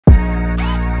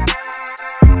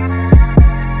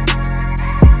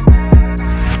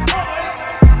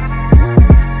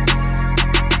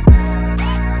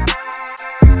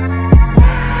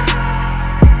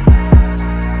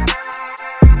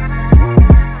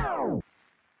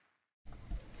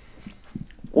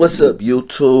What's up,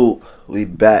 YouTube? We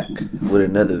back with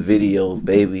another video,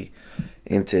 baby.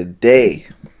 And today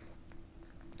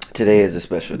is a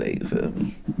special day, you feel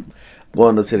me?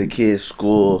 Going up to the kids'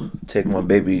 school, take my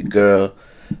baby girl,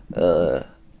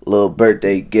 little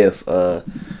birthday gift,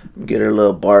 get her a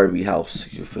little Barbie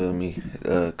house, you feel me?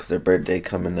 Cause her birthday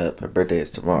coming up. Her birthday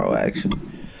is tomorrow, actually.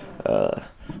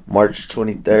 March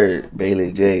 23rd,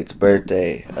 Bailey Jade's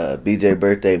birthday. BJ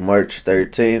birthday, March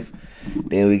 13th.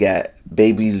 Then we got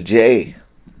Baby J.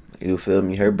 You feel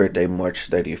me? Her birthday,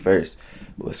 March 31st.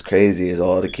 What's crazy is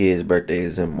all the kids'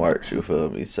 birthdays in March. You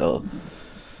feel me? So,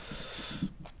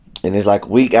 and it's like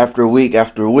week after week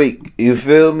after week. You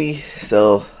feel me?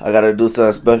 So I gotta do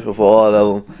something special for all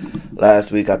of them.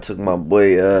 Last week I took my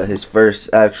boy his first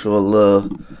actual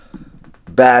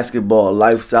basketball,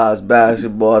 life-size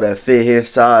basketball that fit his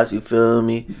size. You feel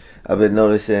me? I've been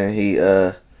noticing he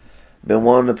been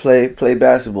wanting to play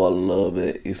basketball a little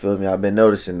bit. You feel me? I've been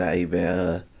noticing that he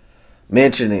been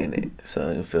mentioning it.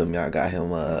 So you feel me? I got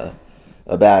him a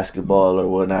basketball or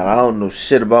whatnot. I don't know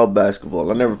shit about basketball.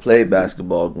 I never played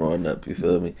basketball growing up. You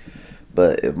feel me?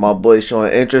 But if my boy's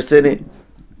showing interest in it,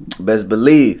 best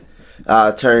believe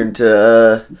I'll turn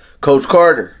to Coach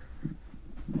Carter.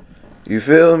 You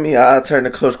feel me? I'll turn to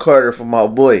Coach Carter for my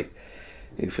boy.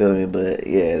 You feel me? But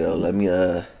yeah, though, let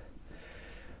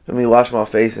me wash my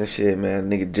face and shit, man.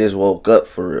 Nigga just woke up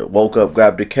for real. Woke up,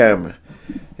 grabbed the camera.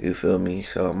 You feel me?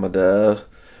 So I'm about to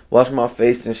wash my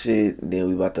face and shit. Then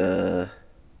we about to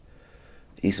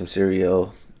eat some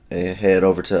cereal and head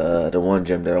over to the one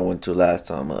gym that I went to last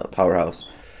time, Powerhouse.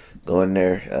 Go in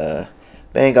there,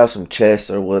 bang out some chest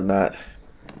or whatnot.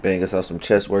 Bang us out some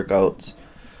chest workouts.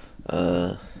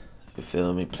 You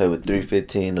feel me? Play with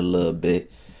 315 a little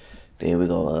bit. Then we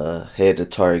gonna head to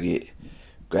Target,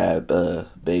 grab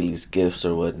Bailey's gifts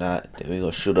or whatnot. Then we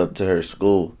gonna shoot up to her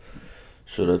school.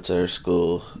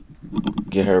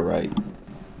 Get her right.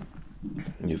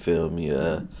 You feel me?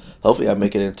 Hopefully I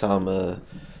make it in time.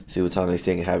 See what time they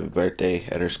singing happy birthday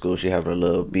at her school. She having a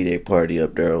little b-day party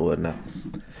up there or whatnot.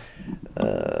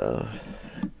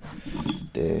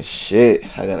 Then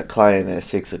shit, I got a client at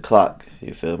 6 o'clock.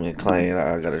 You feel me? A client,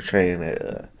 I got a train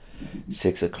at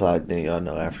 6 o'clock. Then y'all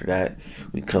know after that,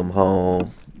 we come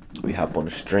home. We hop on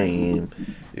the stream.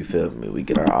 You feel me? We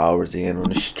get our hours in on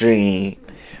the stream.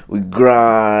 We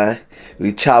grind.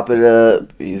 We chop it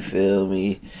up. You feel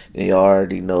me? And you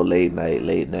already know late night.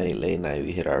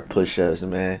 We hit our push-ups,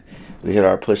 man. We hit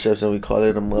our push-ups and we call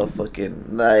it a motherfucking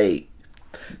night.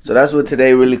 So that's what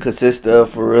today really consists of,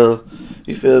 for real.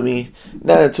 You feel me?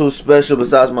 Nothing too special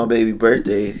besides my baby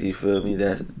birthday. You feel me?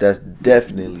 That's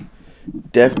definitely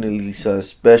something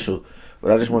special.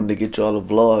 But I just wanted to get y'all a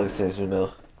vlog since, you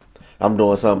know, I'm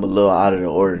doing something a little out of the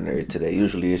ordinary today.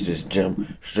 Usually it's just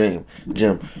gym, stream.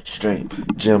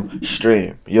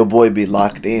 Your boy be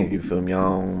locked in, you feel me? I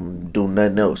don't do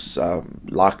nothing else. I'm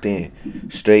locked in.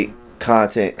 Straight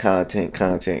content,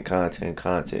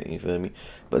 you feel me?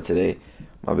 But today,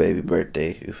 my baby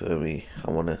birthday, you feel me?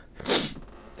 I want to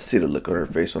see the look on her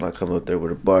face when I come up there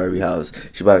with a Barbie house.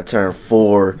 She about to turn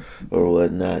 4 or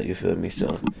whatnot, you feel me?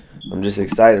 So I'm just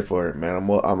excited for her, man.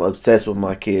 I'm obsessed with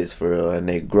my kids for real and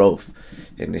their growth.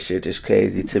 And this shit just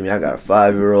crazy to me. I got a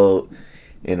 5-year-old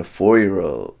and a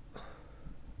 4-year-old.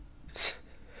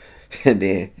 And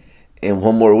then in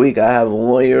one more week, I have a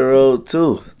 1-year-old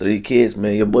too. 3 kids,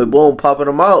 man. Your boy Boom popping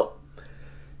them out.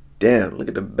 Damn, look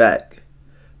at the back.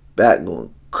 Back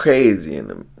going crazy in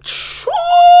them.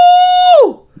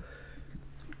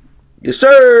 Yes,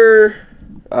 sir.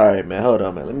 All right, man. Hold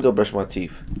on, man. Let me go brush my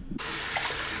teeth.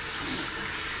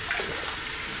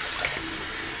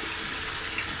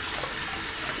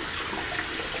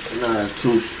 Nothing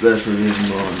too special is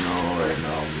going on right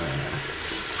now, man.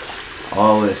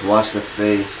 Always wash the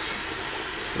face.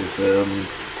 You feel me?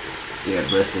 Yeah,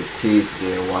 brush the teeth,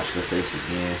 then wash the face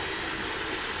again.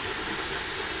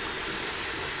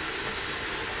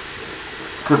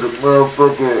 Cause the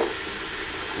motherfucker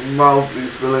mouth be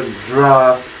feeling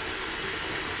dry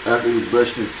after you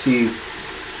brush your teeth.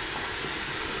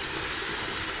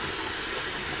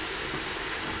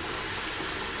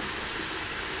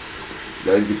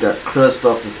 Gotta get that crust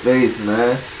off the face,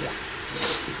 man.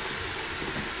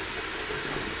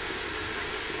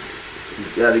 You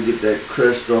gotta get that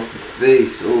crust off the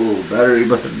face. Oh, battery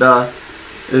about to die.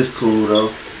 It's cool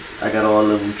though. I got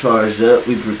all of them charged up.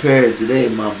 We prepared today,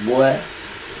 my boy.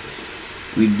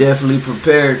 We definitely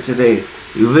prepared today.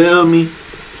 You feel me?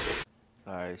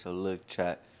 Alright, so look,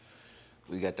 chat.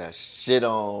 We got that shit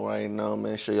on right now,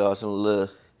 man. Show y'all some little.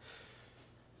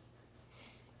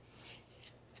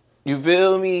 You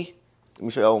feel me? Let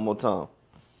me show y'all one more time.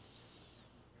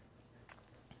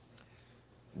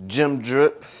 gym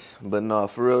drip. But no,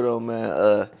 for real though,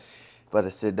 man. About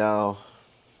to sit down,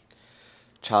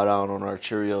 chow down on our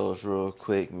Cheerios real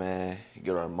quick, man.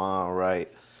 Get our mind right.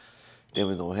 Then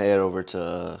we gonna head over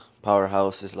to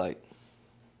Powerhouse. It's like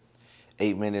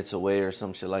 8 minutes away or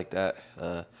some shit like that.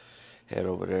 Head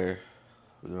over there.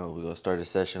 You know, we're gonna start the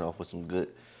session off with some good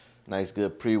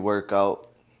pre-workout,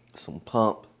 some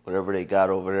pump, whatever they got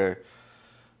over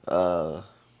there.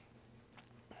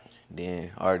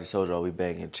 Then I already told y'all we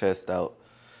banging chest out.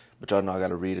 But y'all know I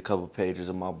gotta read a couple pages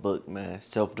of my book, man.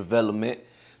 Self-development.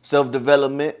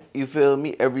 Self-development, you feel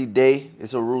me? Every day.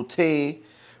 It's a routine.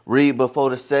 Read before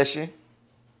the session.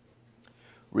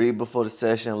 Read before the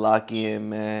session. Lock in,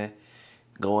 man.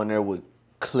 Go in there with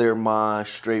clear mind,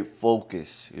 straight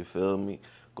focus. You feel me?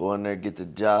 Go in there, get the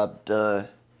job done.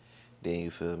 Then,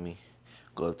 you feel me?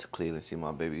 Go up to Cleveland, see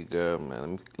my baby girl,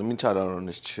 man. Let me try that on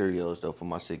this Cheerios, though, for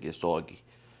my shit get soggy.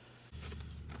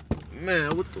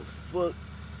 Man, what the fuck?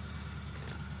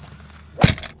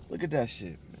 Look at that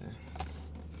shit, man.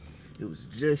 It was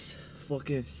just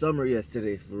fucking summer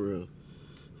yesterday, for real.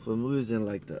 From we was in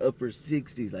like the upper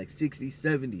 60s, like 60,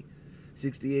 70,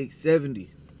 68, 70.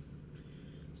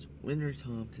 It's winter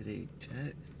time today,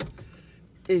 chat.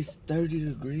 It's 30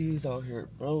 degrees out here,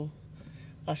 bro.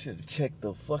 I should have checked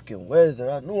the fucking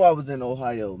weather. I knew I was in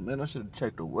Ohio, man. I should have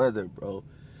checked the weather, bro.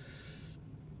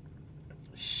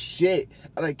 Shit.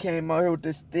 I done came out here with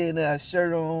this thin ass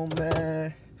shirt on,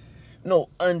 man. No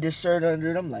undershirt under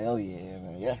it. I'm like, oh yeah,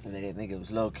 man. Yesterday, nigga was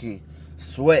low key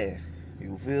sweating.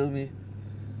 You feel me?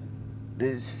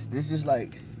 This is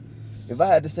like, if I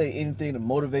had to say anything to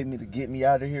motivate me to get me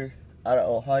out of here, out of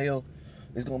Ohio,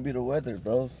 it's gonna be the weather,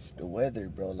 bro. The weather,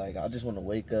 bro. Like, I just want to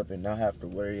wake up and not have to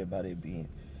worry about it being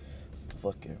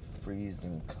fucking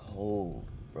freezing cold,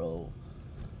 bro.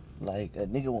 Like, a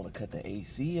nigga want to cut the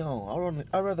AC on.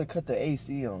 I'd rather cut the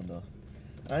AC on, though.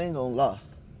 I ain't gonna lie.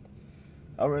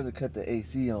 I'd rather cut the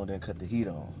AC on than cut the heat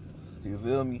on. You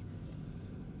feel me?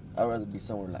 I'd rather be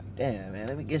somewhere like, damn, man,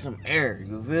 let me get some air.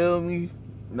 You feel me?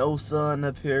 No sun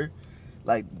up here.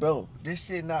 Like, bro, this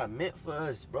shit not meant for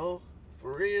us, bro.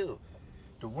 For real.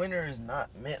 The winter is not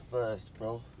meant for us,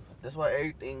 bro. That's why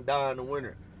everything die in the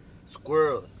winter.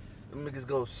 Squirrels. Them niggas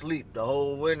go sleep the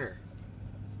whole winter.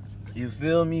 You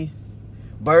feel me?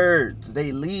 Birds,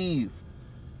 they leave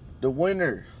the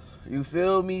winter. You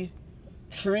feel me?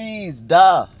 Trees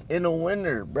die in the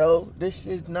winter, bro. This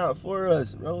shit's not for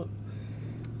us, bro.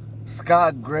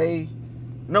 Sky gray,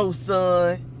 no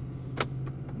sun.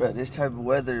 Bro, this type of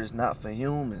weather is not for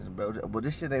humans, bro. But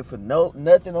this shit ain't for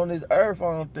nothing on this earth,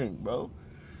 I don't think, bro.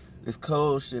 This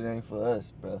cold shit ain't for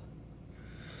us, bro.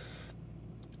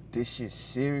 This shit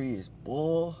serious,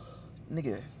 boy.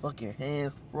 Nigga, fucking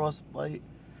hands frostbite,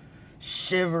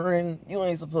 shivering. You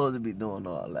ain't supposed to be doing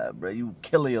all that, bro. You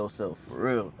killing yourself, for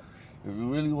real. If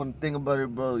you really want to think about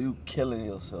it, bro, you killing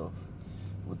yourself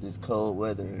with this cold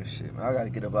weather and shit, man. I gotta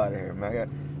get up out of here, man.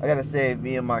 I gotta save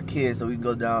me and my kids so we can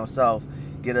go down south,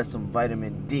 get us some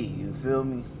vitamin D, you feel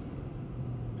me?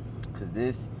 Cause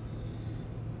this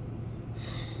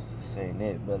ain't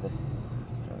it, brother.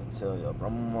 I'm trying to tell y'all, but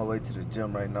I'm on my way to the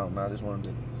gym right now, man. I just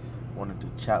wanted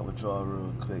to chat with y'all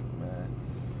real quick, man.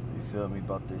 You feel me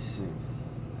about this shit?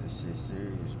 This shit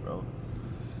serious, bro.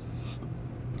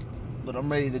 But I'm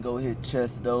ready to go hit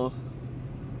chest though.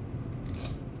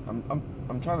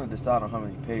 I'm trying to decide on how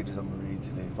many pages I'm gonna read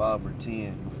today, 5 or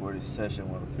 10 before this session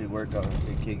while the pre-workout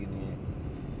is kicking in.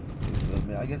 You feel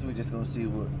me? I guess we're just gonna see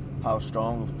how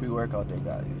strong of pre-workout they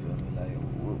got. You feel me? Like,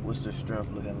 what's their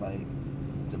strength looking like?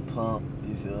 The pump.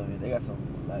 You feel me? They got some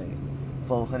like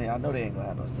 400. I know they ain't gonna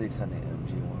have no 600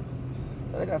 mg one.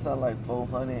 So they got something like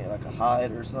 400, like a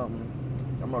Hyde or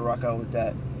something. I'm gonna rock out with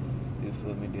that. You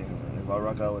feel me? Then if I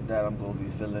rock out with that, I'm gonna be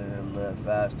feeling it a little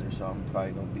faster. So I'm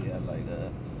probably gonna be at like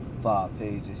 5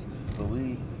 pages. But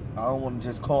I don't want to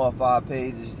just call 5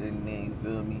 pages and then, you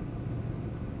feel me,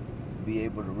 be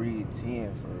able to read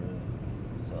 10 for real.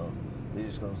 So we're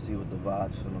just gonna see what the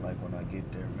vibe's feeling like when I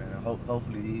get there, man. And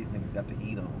hopefully these niggas got the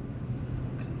heat on,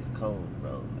 cause it's cold,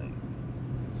 bro. Like,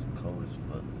 it's cold as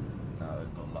fuck. Nah, I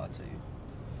ain't gonna lie to you.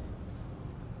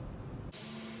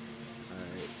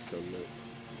 Alright, so look,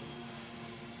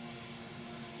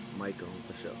 mic on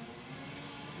for sure.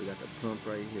 We got the pump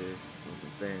right here on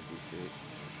some fancy shit.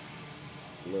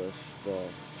 Little straw.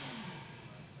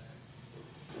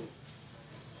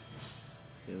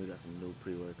 Then we got some new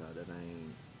pre-workout that I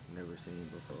ain't never seen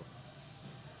before.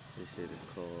 This shit is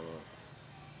called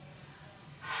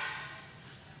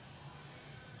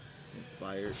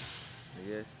Inspired, I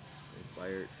guess.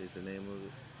 Inspired is the name of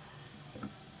it.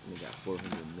 And we got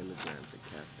 400 milligrams of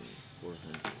caffeine. 400.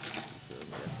 You feel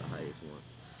me? That's the highest one.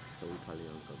 so we probably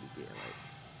only gonna be getting like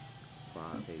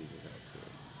 5 pages out to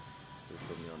it. You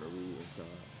feel me, on the reading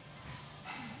side.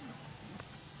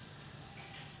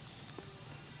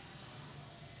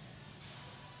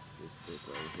 This book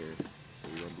right here, so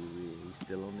we gonna be reading. We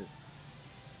still on it.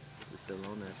 We still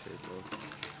on that shit, bro.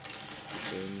 You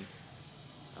feel me?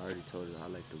 I already told you I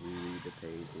like to reread the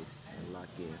pages and lock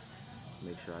in.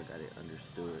 Make sure I got it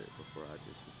understood before I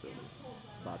just, you feel me,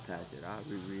 bypass it. I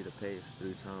reread a page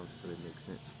 3 times till it makes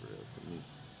sense for real to me,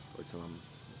 or till I'm,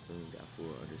 you feel me, got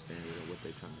full understanding of what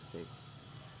they're trying to say.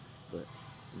 But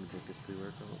let me drink this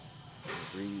pre-workout,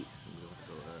 read, and we're gonna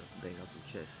go bang out some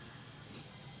chest.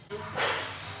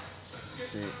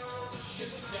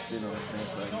 Sitting on the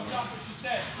fence right now.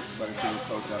 About to see what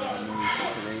coach got on the news for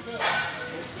today.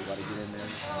 We're about to get in there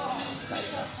and tap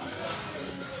it out.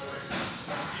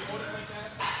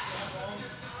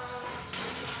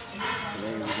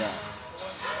 Today we got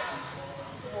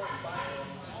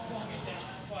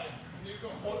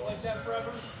hold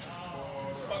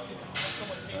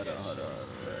on.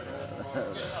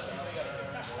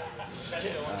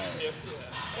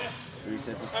 3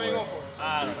 sets of 4. I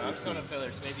don't know. I'm just going to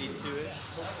fillers. Maybe 2-ish.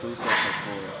 2 sets of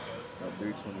 4 at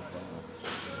 325.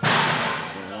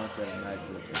 Then 1 set of max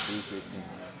reps at 315.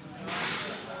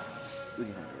 We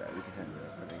can handle that.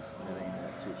 That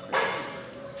ain't too crazy.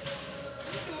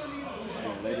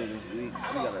 Then later this week,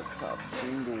 we got a top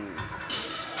single.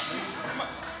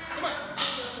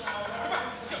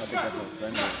 I think that's on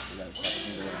Sunday. We got a top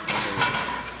single on Sunday.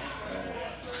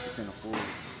 It's in the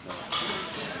 40s. So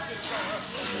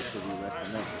make sure we rest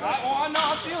enough. I know, I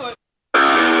feel it.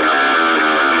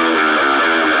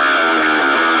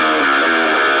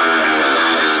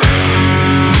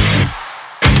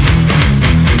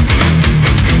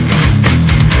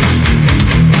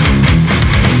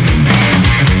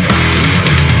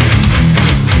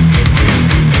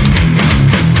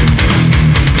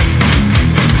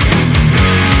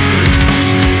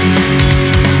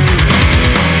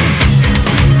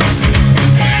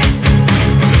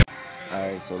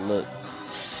 So look,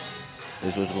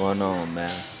 this is what's going on,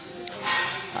 man.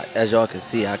 As y'all can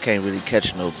see, I can't really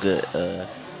catch no good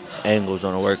angles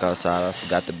on the workout side. I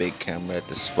forgot the big camera at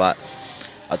the spot.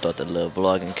 I thought the little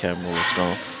vlogging camera was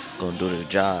gonna do the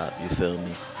job, you feel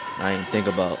me? I didn't think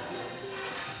about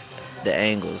the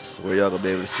angles where y'all gonna be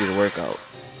able to see the workout.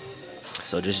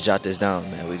 So just jot this down,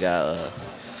 man. We got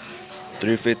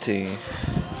 315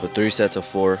 for 3 sets of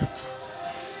 4.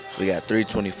 We got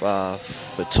 325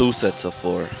 for 2 sets of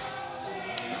 4.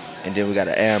 And then we got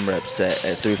an AMRAP set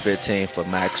at 315 for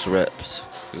max reps.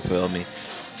 You feel me?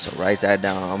 So write that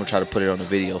down. I'm going to try to put it on the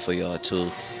video for y'all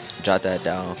too. Jot that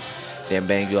down. Then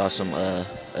bang you out some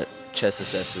chest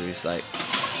accessories, like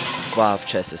 5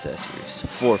 chest accessories.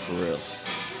 4 for real.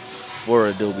 4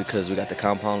 to do because we got the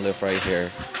compound lift right here.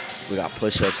 We got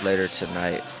push-ups later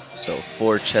tonight. So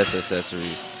 4 chest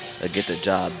accessories to get the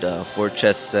job done. 4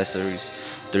 chest accessories.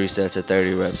 3 sets of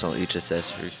 30 reps on each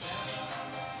accessory.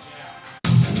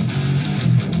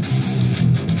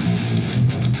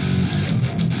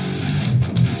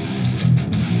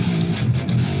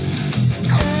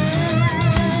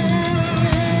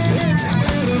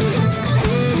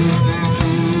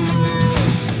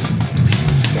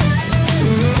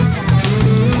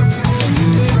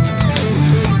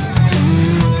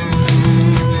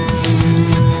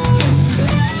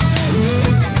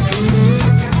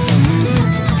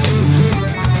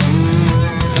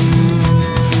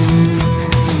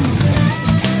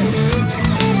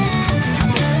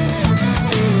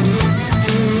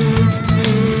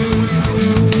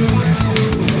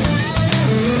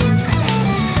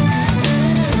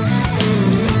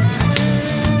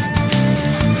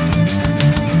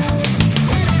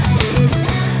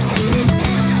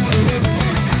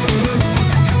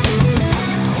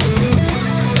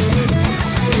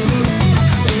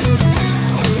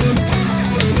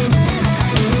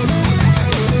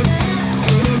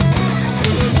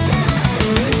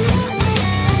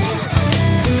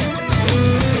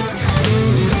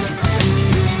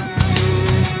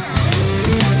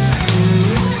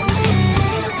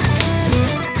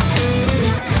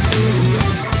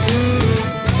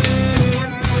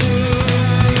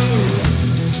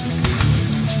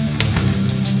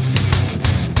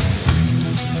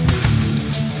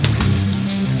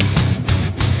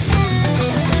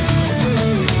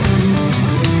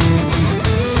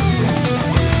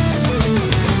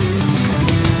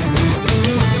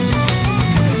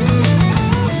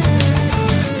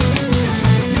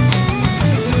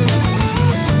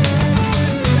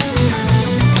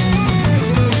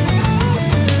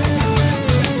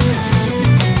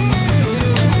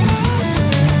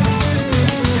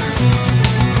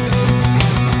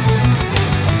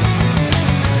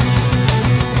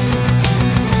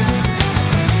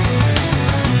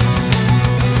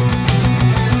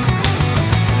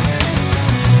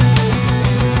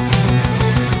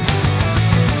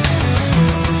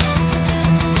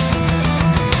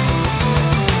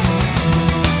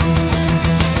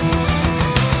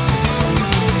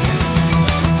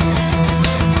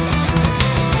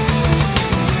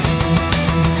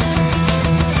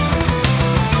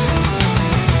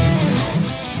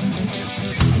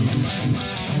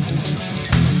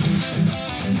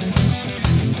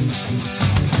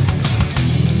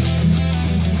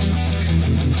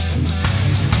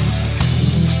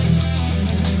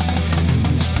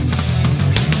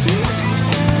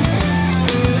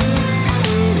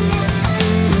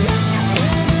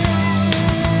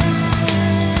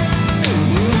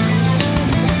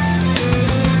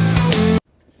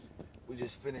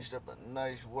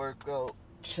 nice workout.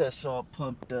 Chest all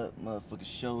pumped up, motherfucking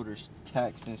shoulders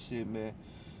taxed and shit, man.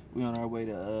 We on our way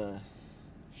to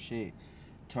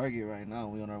Target right now.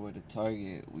 We on our way to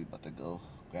Target. We about to go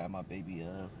grab my baby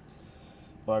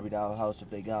Barbie doll house if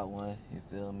they got one. You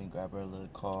feel me? Grab her a little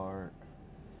card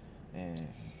and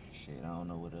shit. I don't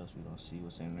know what else we gonna see.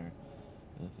 What's in there?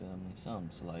 You feel me?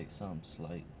 Something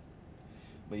slight.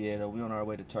 But yeah, though, we on our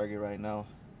way to Target right now.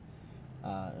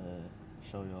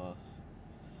 Show y'all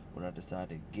what I decided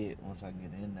to get once I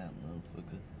get in that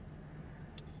motherfucker.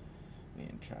 We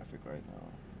in traffic right now.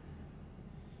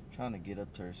 Trying to get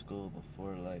up to her school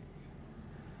before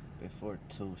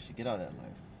 2. She get out at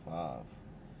like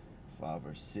 5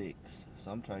 or 6.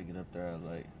 So I'm trying to get up there at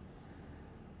like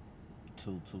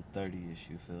 2:30ish.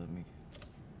 You feel me?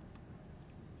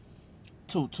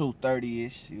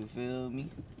 2:30ish. You feel me?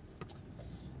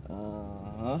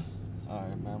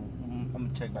 Alright, man. I'm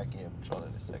gonna check back in. Control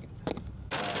in a second.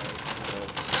 Alright, so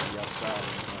we outside.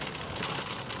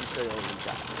 Let me show you what we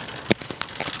got.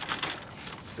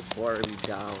 The Barbie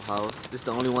doll house. This is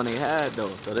the only one they had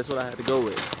though, so that's what I had to go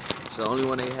with. It's the only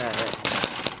one they had.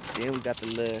 Then we got the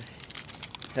little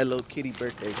Hello Kitty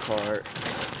birthday card.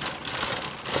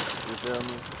 You feel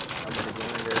me? I'm gonna go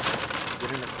in there,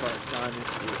 get in the car, sign this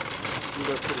shit, shoot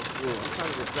up to the school. I'm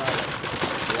trying to decide,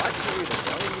 do I carry the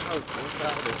Barbie house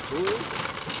inside of the school?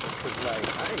 Cause like,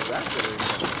 I ain't rapping or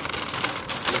anything.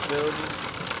 You feel me?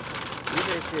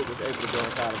 Even shit was able to go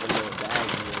inside of a little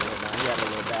baggie and whatnot. He had a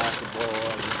little basketball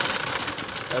and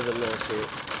other little shit.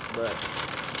 But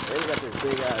they got this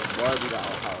big ass Barbie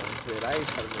doll house and shit. I ain't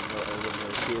trying to make no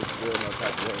little kids feel no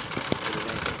type of way. Cause it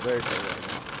ain't their birthday right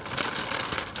now.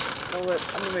 You know what?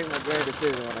 I'm gonna make my grand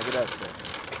decision when I get up there.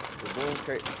 The boom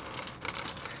crate.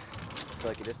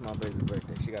 Fuck it, this my baby's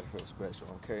birthday. She gotta feel special.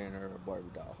 I'm carrying her a Barbie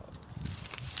doll house.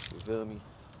 You feel me?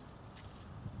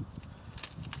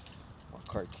 My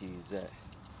car key is that.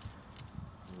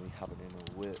 And we hopping in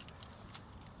a whip.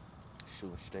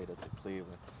 Shooting straight up to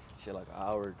Cleveland. Shit like an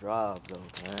hour drive though,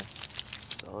 man.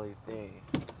 It's the only thing.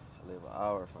 I live an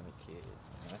hour from the kids,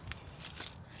 man.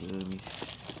 Feel me?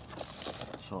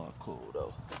 It's all cool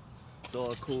though. It's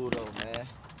all cool though, man.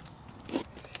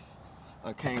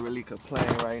 I can't really complain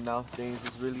right now. Things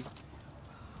is really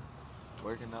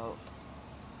working out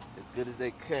as good as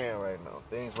they can right now.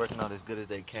 Things working out as good as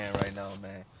they can right now,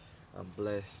 man. I'm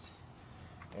blessed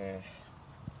and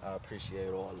I appreciate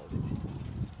all of it.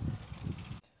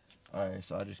 Alright,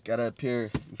 so I just got up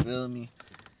here, you feel me?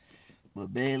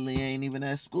 But Bailey ain't even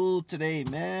at school today,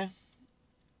 man.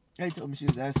 They told me she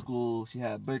was at school. She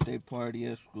had a birthday party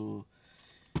at school.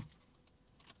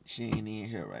 She ain't even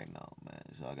here right now, man.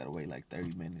 So I gotta wait like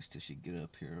 30 minutes till she get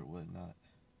up here or whatnot.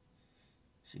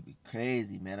 She be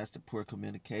crazy, man. That's the poor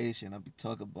communication I be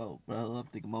talking about, bro. I'm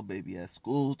thinking my baby at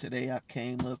school today. I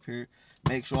came up here,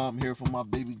 make sure I'm here for my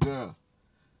baby girl.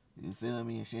 You feel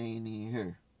me? And she ain't even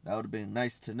here. That would have been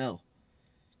nice to know.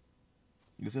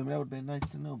 You feel me? That would have been nice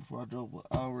to know before I drove an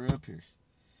hour up here.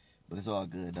 But it's all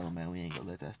good though, man. We ain't gonna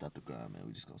let that stop the grind, man.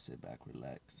 We just gonna sit back,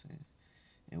 relax,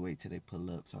 and wait till they pull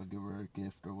up. So I'll give her a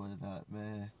gift or whatnot,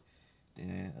 man.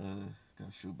 Then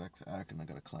gotta shoot back to Akron. I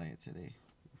got a client today.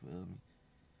 You feel me?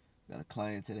 Got a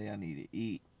client today. I need to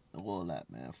eat. All that,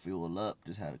 man. Fuel up.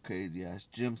 Just had a crazy ass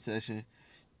gym session.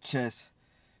 Chest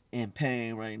in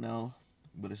pain right now.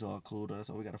 But it's all cool though.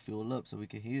 So we gotta fuel up so we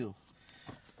can heal.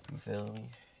 You feel me?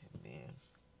 And then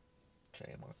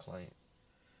train my client.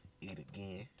 Eat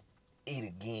again. Eat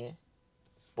again.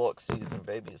 Buck season,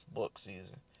 baby. It's buck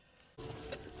season.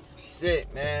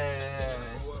 Shit, man.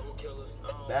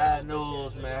 Bad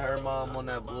news, man. Her mom on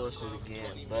that bullshit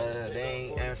again. But they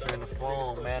ain't answering the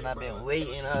phone, man. I've been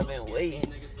waiting.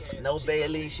 No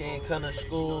Bailey, she ain't come to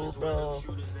school, bro.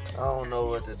 I don't know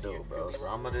what to do, bro. So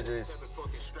I'm gonna just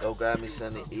go grab me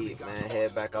something to eat, man.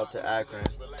 Head back out to Akron.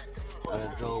 I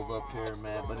done drove up here,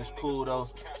 man. But it's cool, though.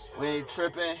 We ain't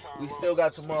tripping. We still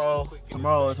got tomorrow.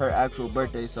 Tomorrow is her actual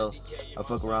birthday, so I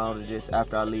fuck around and just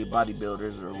after I leave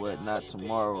bodybuilders or whatnot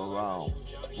tomorrow around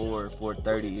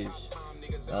 4:30ish.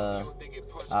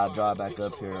 I'll drive back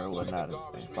up here or whatnot,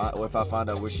 or if I find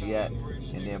out where she at,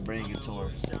 and then bring it to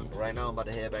her. Right now I'm about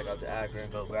to head back out to Akron,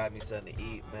 go grab me something to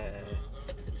eat, man,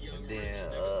 and then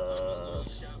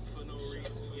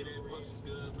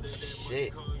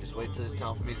shit, just wait till it's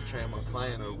time for me to train my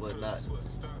client or whatnot.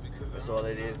 That's all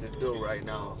it is to do right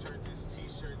now.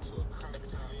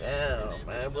 Damn,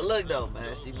 man. But look though,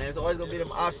 man. See, man, it's always gonna be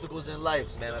them obstacles in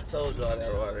life, man. I told y'all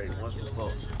that already once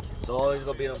before. So always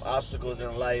gonna be them obstacles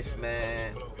in life,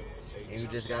 man. And you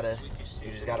just gotta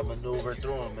maneuver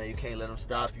through them, man. You can't let them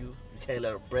stop you. You can't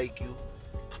let them break you.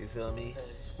 You feel me?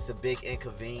 It's a big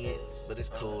inconvenience, but it's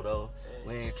cool though.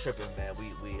 We ain't tripping, man.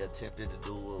 We attempted to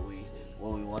do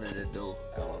what we wanted to do.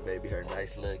 Got my baby her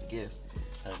nice little gift,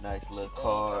 her nice little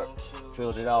card.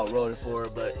 Filled it out, wrote it for her,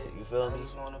 but you feel me?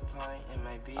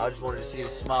 I just wanted to see the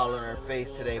smile on her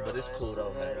face today, but it's cool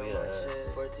though, man.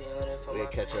 We'll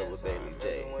catch up with Baby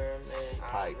J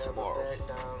probably tomorrow.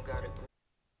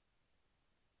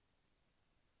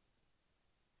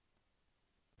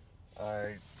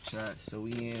 Alright, chat. So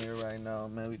we in here right now,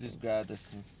 man. We just grabbed us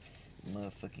some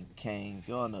motherfucking Canes.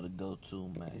 Y'all know the go-to,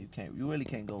 man. You really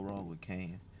can't go wrong with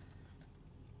Canes.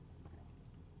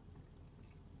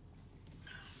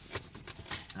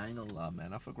 I ain't gonna lie,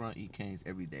 man. I fuck around eat Canes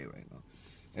every day right now.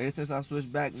 Ever since I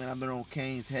switched back, man, I've been on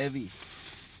Canes heavy.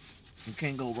 You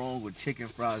can't go wrong with chicken,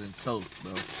 fries, and toast,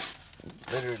 bro.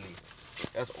 Literally.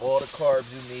 That's all the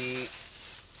carbs you need,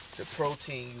 the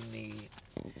protein you need,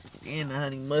 and the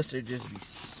honey mustard just be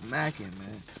smacking,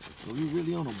 man. So we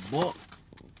really on a bulk.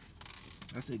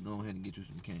 I say go ahead and get you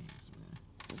some Canes, man.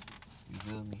 You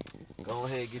feel me? Go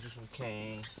ahead and get you some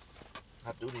Canes.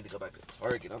 I do need to go back to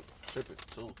Target. I'm tripping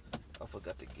too. I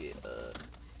forgot to get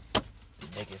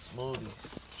making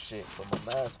smoothies shit for my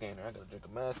mask gainer. I gotta drink a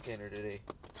mask gainer today.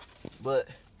 But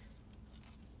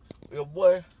your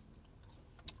boy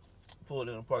pulled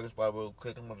in the parking spot real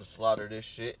quick. I'm gonna just slaughter this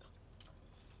shit.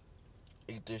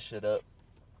 Eat this shit up.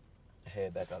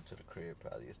 Head back out to the crib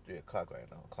probably. It's 3 o'clock right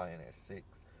now. Client at 6.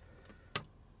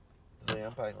 So yeah,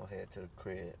 I'm probably gonna head to the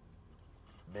crib.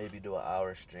 Maybe do an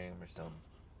hour stream or something.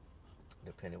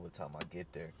 Depending what time I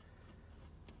get there.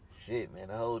 Shit, man,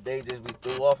 the whole day just be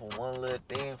threw off on one little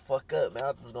thing. Fuck up, man.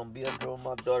 I was gonna be up there with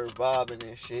my daughter vibing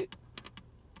and shit.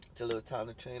 Till it was time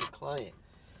to train the client.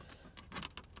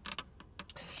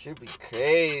 Should be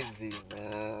crazy,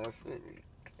 man. Should be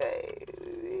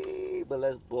crazy. But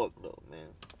let's bulk though,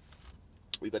 man.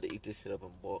 We about to eat this shit up in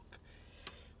bulk.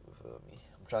 You feel me?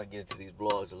 I'm trying to get into these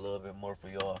vlogs a little bit more for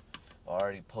y'all. I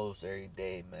already post every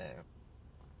day, man.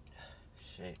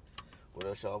 Shit. What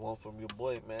else y'all want from your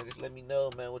boy, man? Just let me know,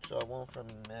 man, what y'all want from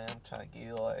me, man. I'm trying to give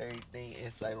y'all everything,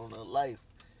 insight on the life.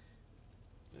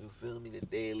 You feel me? The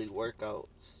daily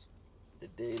workouts. The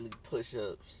daily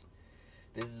push-ups.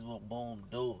 This is what Boom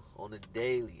do on the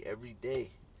daily, every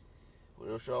day. What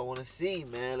else y'all want to see,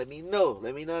 man? Let me know.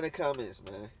 Let me know in the comments,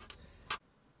 man.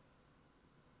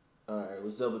 Alright,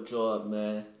 what's up with y'all,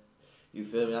 man? You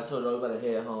feel me? I told y'all we about to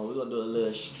head home. We're going to do a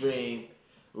little stream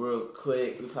real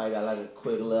quick. We probably got like a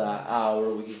quick little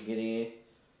hour we can get in.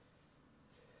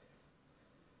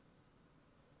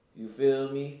 You feel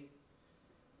me?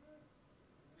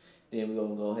 Then we're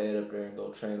going to go ahead up there and go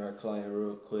train our client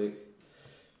real quick.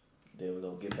 Then we're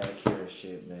going to get back here and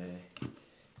shit, man.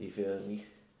 You feel me?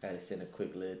 Had to send a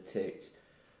quick little text.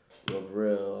 We're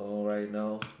real on right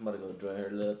now. I'm about to go join her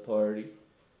little party.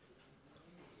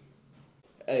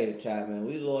 Hey, chat, man,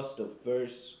 we lost the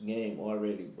first game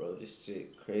already, bro. This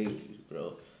shit crazy,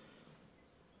 bro.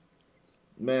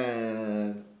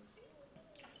 Man,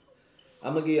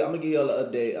 I'm gonna give y'all an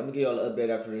update. I'm gonna give y'all an update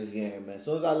after this game, man. As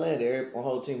soon as I landed, my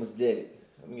whole team was dead.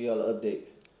 I'm gonna give y'all an update.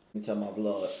 Let me tell my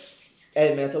vlog.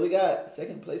 Hey, man, so we got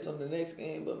second place on the next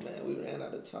game, but man, we ran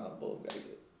out of time, bro.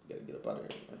 Gotta get up out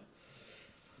of here, man.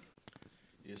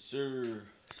 Yes, sir.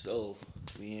 So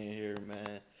we in here,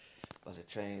 man. About to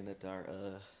train at our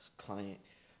client.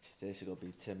 She said she's gonna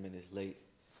be 10 minutes late.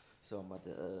 So I'm about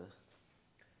to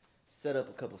set up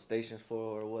a couple stations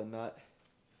for her or whatnot.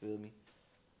 Feel me?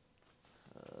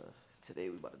 Today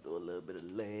we about to do a little bit of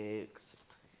legs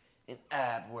and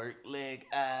ab work, leg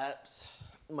abs.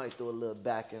 Might throw a little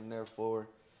back in there for her.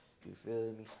 You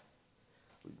feel me?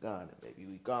 We got it, baby.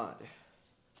 We got it.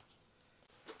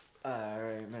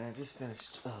 Alright, man. Just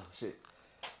finished. Oh, shit.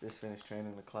 Just finished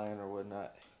training the client or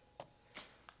whatnot.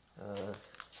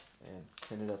 And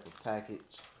printed up a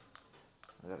package.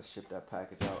 I gotta ship that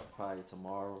package out probably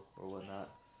tomorrow or whatnot.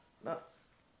 Not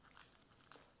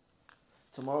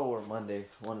tomorrow or Monday,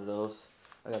 one of those.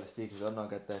 I gotta see because I'm not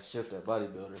got that shift at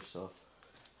Bodybuilder, so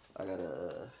I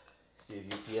gotta see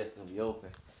if UPS gonna be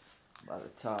open by the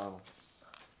time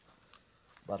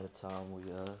we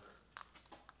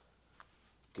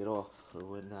get off or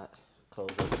whatnot,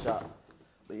 close up shop.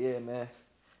 But yeah, man,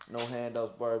 No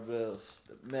Handouts Barbells,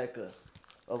 the Mecca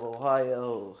of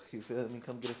Ohio. You feel me?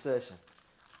 Come get a session.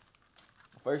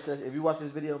 First session, if you watch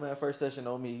this video, man, first session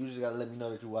on me. You just gotta let me know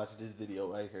that you watching this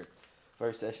video right here.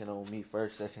 First session on me,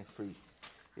 first session free.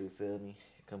 You feel me?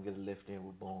 Come get a lift in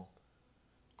with Boom.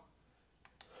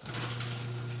 Other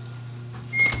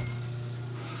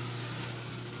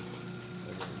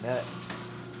than that,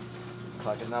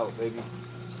 clocking out, baby.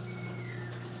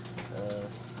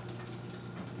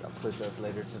 Got push-ups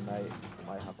later tonight.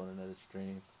 Might hop on another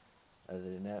stream. Other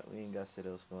than that, we ain't got shit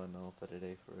else going on for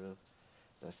today, for real.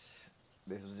 This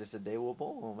was just a day with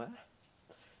Boom, man.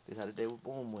 This how the day with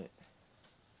Boom went.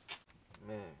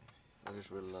 Man, I just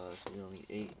realized we only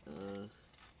ate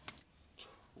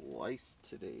twice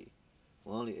today.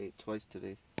 We only ate twice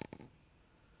today.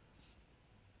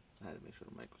 I had to make sure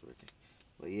the mic was working.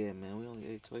 But yeah, man, we only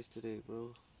ate twice today,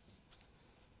 bro.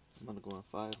 I'm gonna go on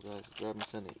Five Guys, grab me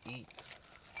something to eat.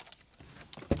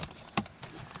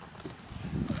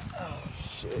 Oh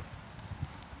shit.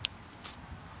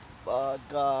 Five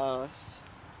Guys.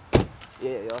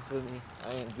 Yeah, y'all feel me?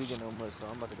 I ain't vegan no more, so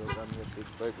I'm about to go grab me a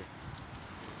big burger.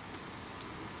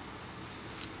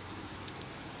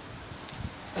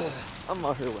 I'm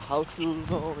out here with house shoes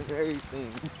on and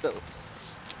everything, though.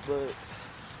 But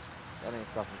that ain't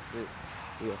stopping shit.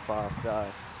 We have Five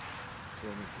Guys.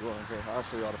 Feel me? Go on here. I'll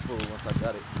show y'all the food once I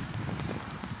got it.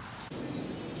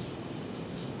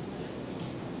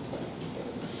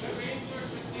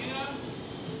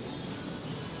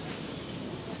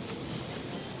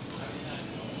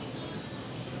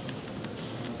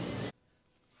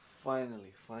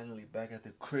 Finally back at the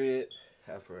crib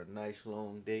after a nice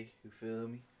long day, you feel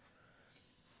me?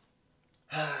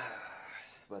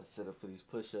 About to set up for these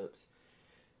push-ups.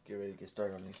 Get ready to get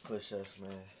started on these push-ups,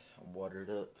 man. I'm watered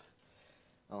up.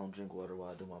 I don't drink water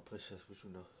while I do my push-ups, but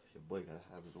you know, your boy gotta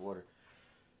have his water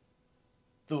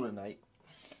through the night.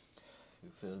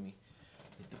 You feel me?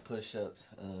 Hit the push-ups,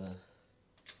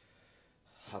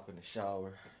 hop in the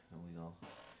shower, and we gonna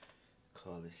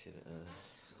call this shit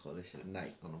a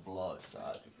night on the vlog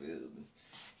side, you feel me?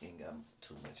 Ain't got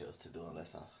too much else to do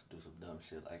unless I do some dumb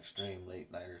shit like stream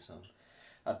late night or something.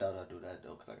 I doubt I'll do that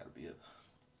though, cause I gotta be up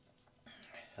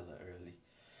hella early.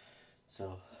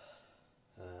 So,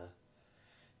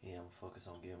 yeah, I'm gonna focus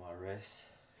on getting my rest,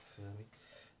 you feel me?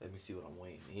 Let me see what I'm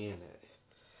weighing in at.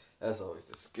 That's always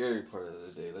the scary part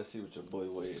of the day. Let's see what your boy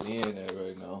weighing in at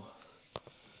right now.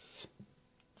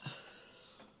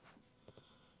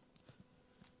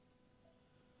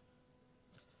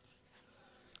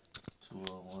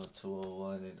 201,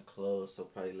 201 in the clothes, so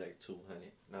probably like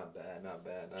 200. Not bad,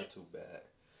 not too bad.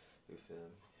 You feel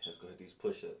me? Let's go hit these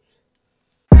push-ups.